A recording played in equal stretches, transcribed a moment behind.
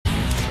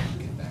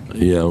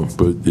Yeah,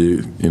 but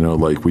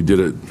like we did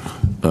it.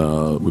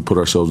 We put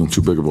ourselves in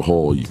too big of a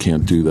hole. You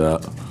can't do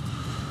that.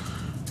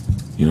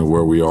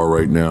 Where we are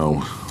right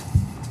now,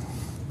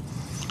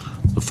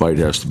 the fight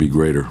has to be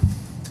greater.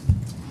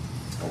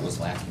 What was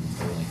lacking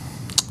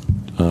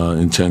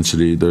early?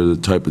 Intensity. They're the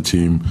type of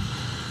team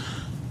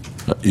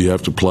you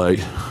have to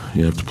play.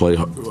 You have to play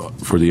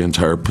for the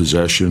entire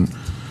possession.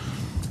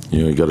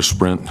 You got to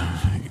sprint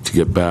to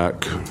get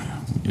back.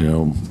 We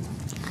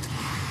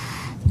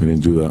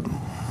didn't do that.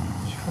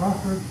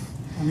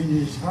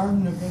 Is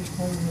Harden the best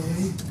player in the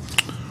league?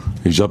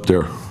 He's up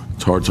there.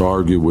 It's hard to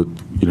argue with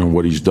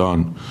what he's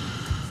done,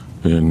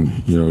 and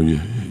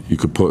you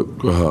could put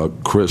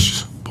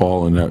Chris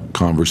Paul in that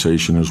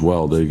conversation as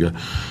well. They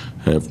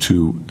have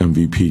two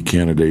MVP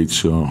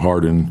candidates.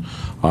 Harden,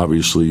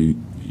 obviously,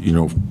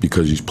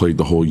 because he's played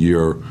the whole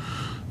year,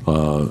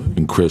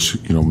 and Chris,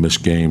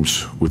 missed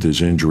games with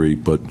his injury,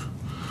 but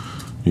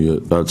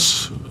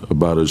that's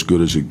about as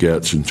good as it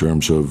gets in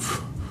terms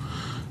of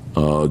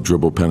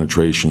dribble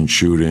penetration,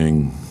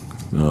 shooting,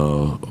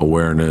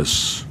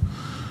 awareness,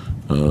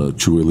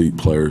 two elite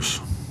players.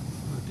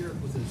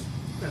 Derek was his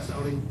best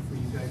outing for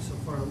you guys so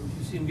far. Did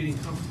you see him getting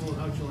comfortable?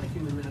 How'd you like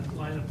him in that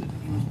lineup that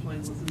he was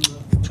playing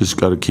with? Just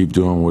got to keep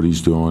doing what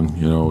he's doing.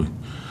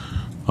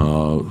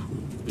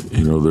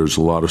 There's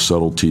a lot of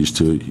subtleties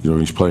to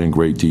he's playing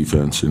great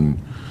defense,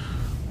 and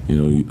I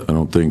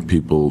don't think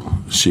people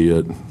see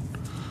it.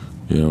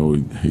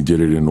 He did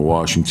it in the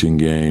Washington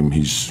game.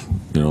 He's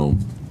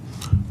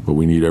but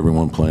we need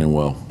everyone playing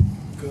well.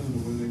 Because of the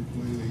way they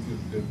play, they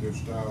get their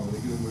style. They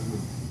get away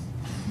with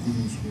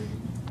moving screen.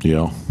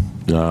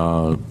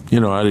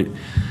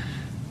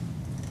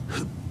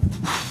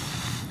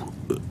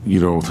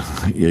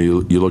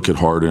 You look at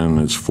Harden,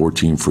 it's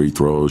 14 free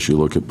throws. You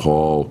look at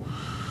Paul,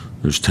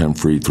 there's 10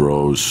 free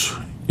throws.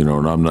 And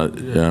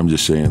I'm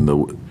just saying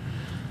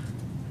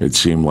it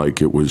seemed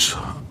like it was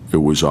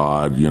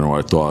odd.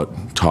 I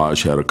thought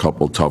Taj had a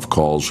couple tough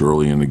calls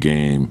early in the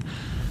game,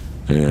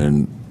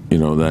 and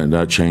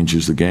that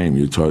changes the game.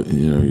 You're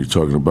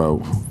talking about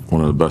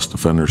one of the best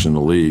defenders in the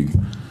league.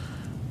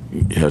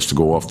 He has to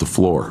go off the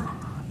floor,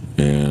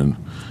 and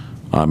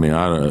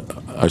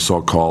I saw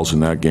calls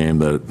in that game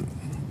that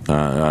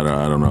I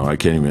don't know. I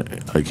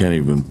can't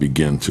even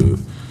begin to.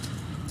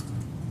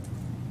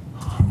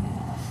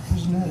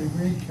 Isn't that a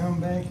great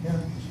comeback?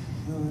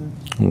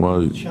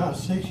 Well, shot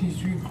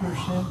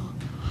 63%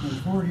 and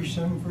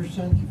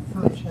 47%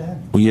 the first half.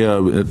 Yeah,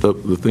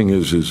 the thing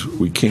is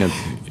we can't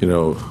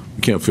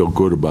feel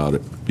good about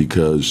it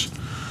because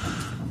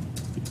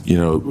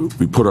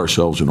we put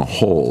ourselves in a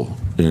hole,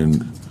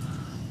 and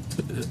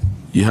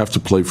you have to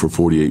play for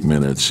 48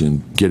 minutes,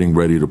 and getting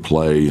ready to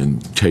play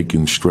and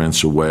taking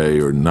strengths away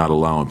or not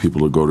allowing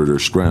people to go to their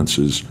strengths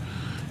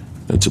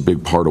it's a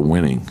big part of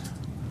winning,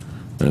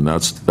 and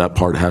that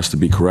part has to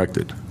be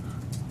corrected.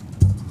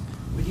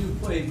 When you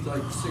played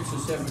like 6 or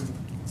 7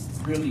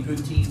 really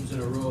good teams in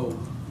a row,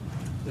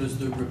 does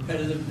the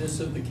repetitiveness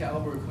of the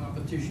caliber of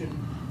competition,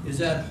 is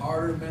that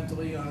harder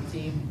mentally on a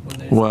team?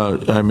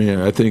 Well,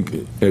 I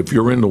think if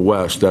you're in the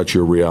West, that's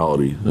your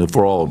reality. And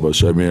for all of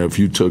us, if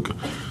you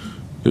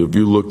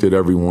looked at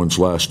everyone's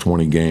last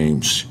 20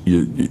 games,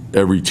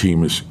 every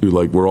team is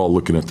like, we're all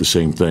looking at the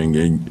same thing,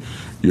 and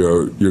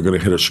you're going to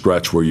hit a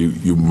stretch where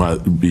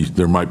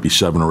there might be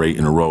 7 or 8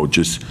 in a row.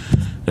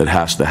 It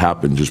has to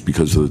happen just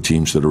because of the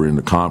teams that are in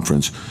the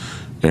conference.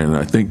 And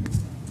I think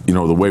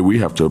the way we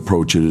have to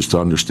approach it is to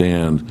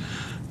understand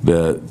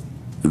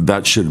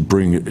that should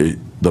bring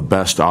the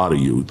best out of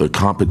you. The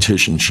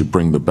competition should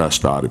bring the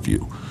best out of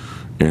you,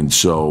 and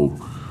so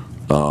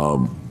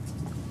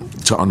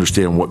to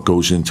understand what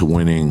goes into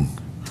winning,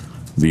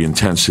 the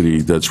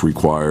intensity that's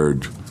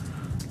required,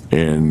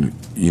 and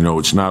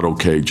it's not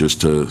okay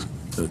just to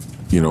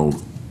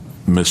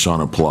miss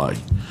on a play.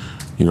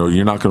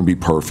 You're not going to be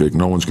perfect.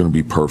 No one's going to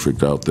be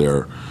perfect out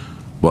there,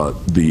 but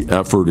the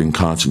effort and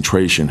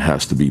concentration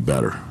has to be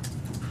better.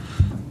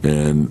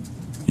 And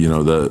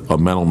a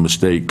mental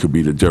mistake could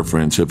be the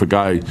difference.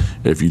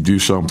 If you do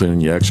something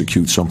and you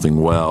execute something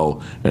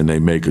well, and they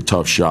make a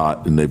tough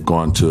shot and they've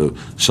gone to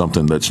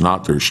something that's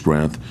not their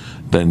strength,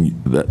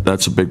 then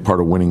that's a big part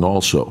of winning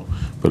also.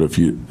 But if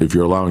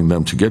you're allowing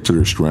them to get to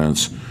their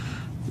strengths,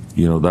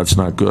 that's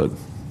not good.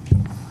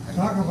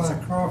 Talk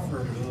about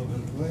Crawford a little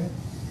bit,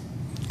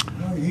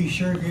 will you? He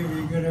sure gave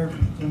you a good effort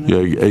tonight.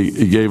 Yeah,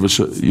 he gave us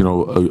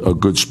a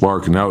good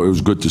spark, and now it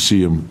was good to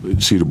see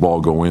the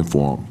ball go in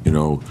for him.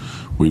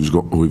 We've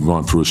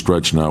gone through a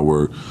stretch now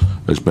where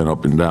it's been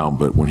up and down,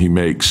 but when it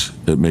makes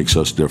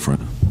us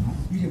different.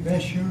 He's the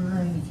best shooter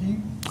in the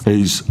team?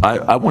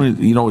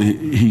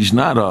 He's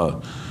not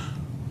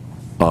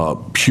a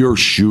pure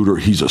shooter.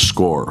 He's a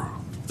scorer,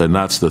 and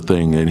that's the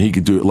thing. And he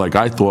could do it. Like,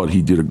 I thought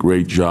he did a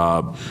great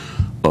job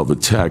of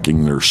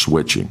attacking their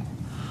switching.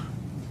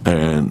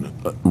 And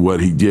what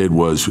he did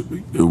was,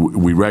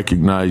 we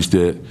recognized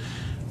it,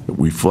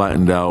 we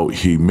flattened out,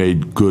 he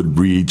made good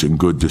reads and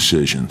good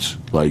decisions.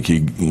 Like,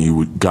 he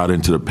got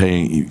into the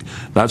paint.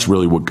 That's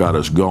really what got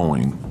us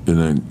going. And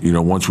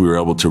then, once we were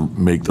able to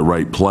make the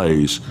right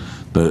plays,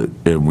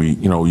 And we,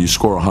 you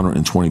score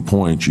 120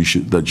 points,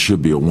 that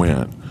should be a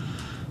win.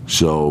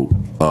 So,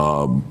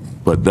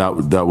 but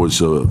that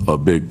was a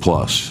big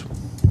plus.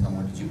 Tom,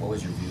 what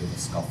was your view of the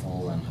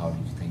scuffle, and how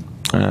did you think?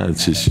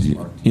 It's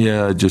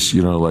just,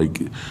 like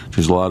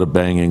there's a lot of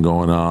banging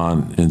going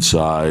on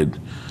inside.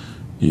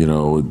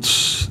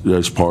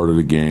 That's part of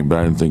the game, but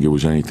I didn't think it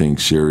was anything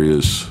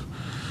serious.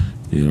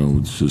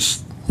 It's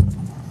just.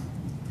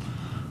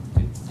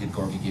 Did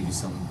Gorky give you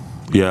some?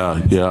 Yeah.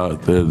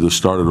 The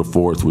start of the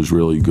fourth was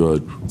really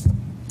good.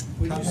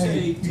 When you Hey, say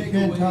you take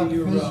can't away talk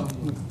your,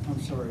 physical.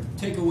 I'm sorry.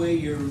 take away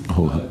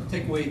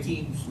a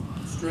team's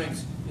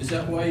strengths, is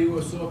that why you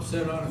were so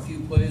upset on a few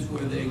plays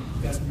where they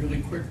got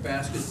really quick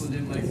baskets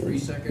within like 3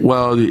 seconds?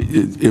 Well,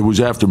 it was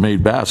after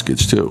made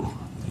baskets too,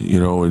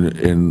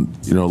 and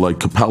like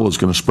Capella's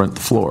going to sprint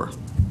the floor,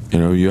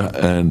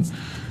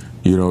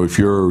 if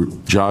you're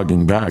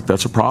jogging back,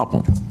 that's a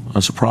problem.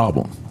 That's a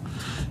problem,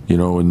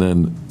 and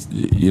then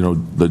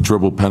the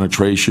dribble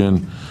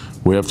penetration,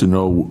 we have to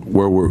know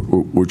where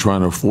we're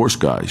trying to force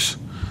guys,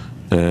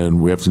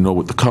 and we have to know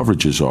what the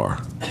coverages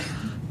are,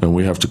 and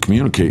we have to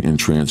communicate in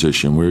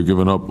transition. We're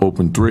giving up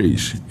open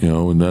threes,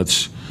 and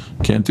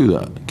can't do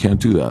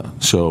that.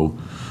 So,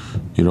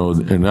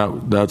 and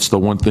that's the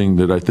one thing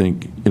that I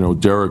think,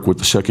 Derek with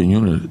the second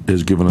unit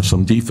has given us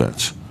some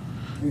defense,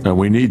 and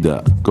we need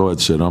that. Go ahead,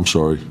 Sid. I'm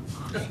sorry.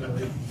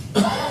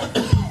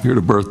 You're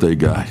the birthday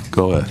guy.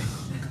 Go ahead.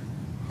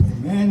 They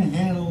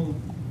manhandled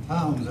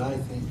Towns, I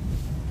think.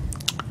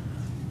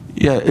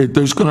 Yeah,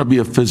 there's going to be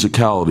a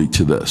physicality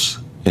to this,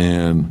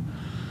 and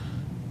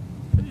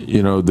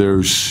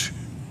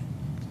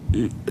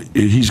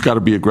he's got to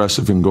be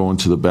aggressive in going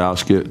to the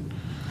basket,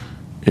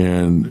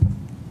 and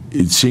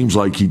it seems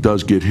like he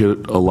does get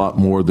hit a lot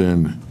more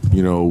than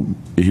he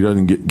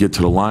doesn't get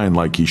to the line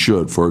like he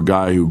should for a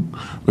guy who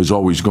is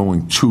always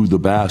going to the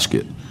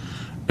basket,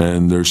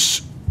 and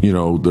there's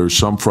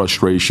some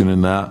frustration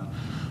in that,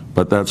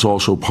 but that's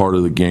also part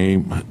of the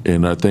game,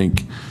 and I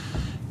think.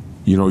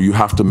 You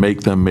have to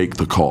make them make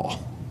the call.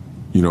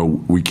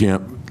 We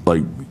can't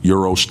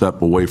Euro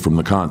step away from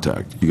the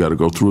contact. You got to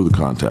go through the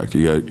contact.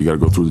 You got to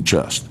go through the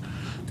chest.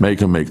 Make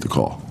them make the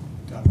call.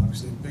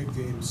 Obviously, big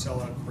game,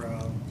 sellout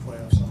crowd,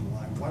 playoffs on the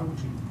line. Why would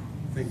you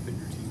think that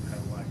your team had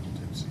a lack of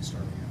intensity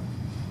starting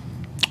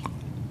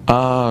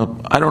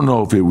out? I don't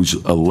know if it was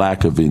a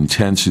lack of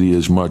intensity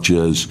as much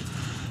as,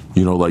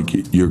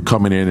 you're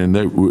coming in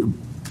and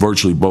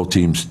virtually both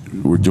teams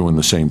were doing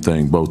the same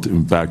thing, both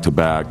back to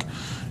back.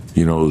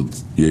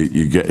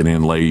 You're getting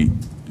in late,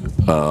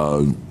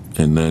 and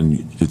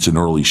then it's an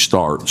early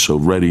start. So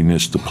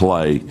readiness to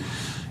play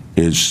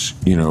is,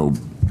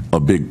 a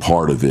big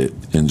part of it.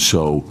 And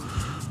so,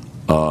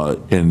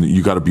 and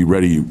you got to be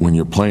ready when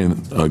you're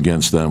playing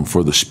against them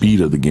for the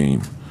speed of the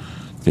game.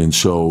 And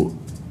so,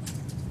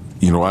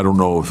 I don't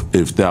know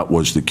if that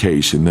was the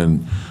case. And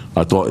then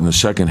I thought in the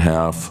second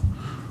half,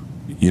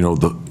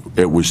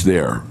 it was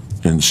there.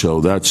 And so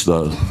that's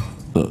the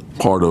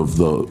part of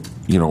the.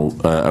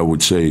 I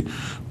would say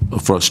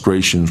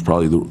frustration is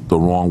probably the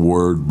wrong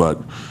word,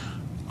 but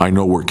I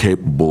know we're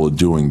capable of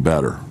doing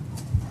better.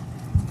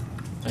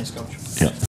 Thanks, Coach. Yeah.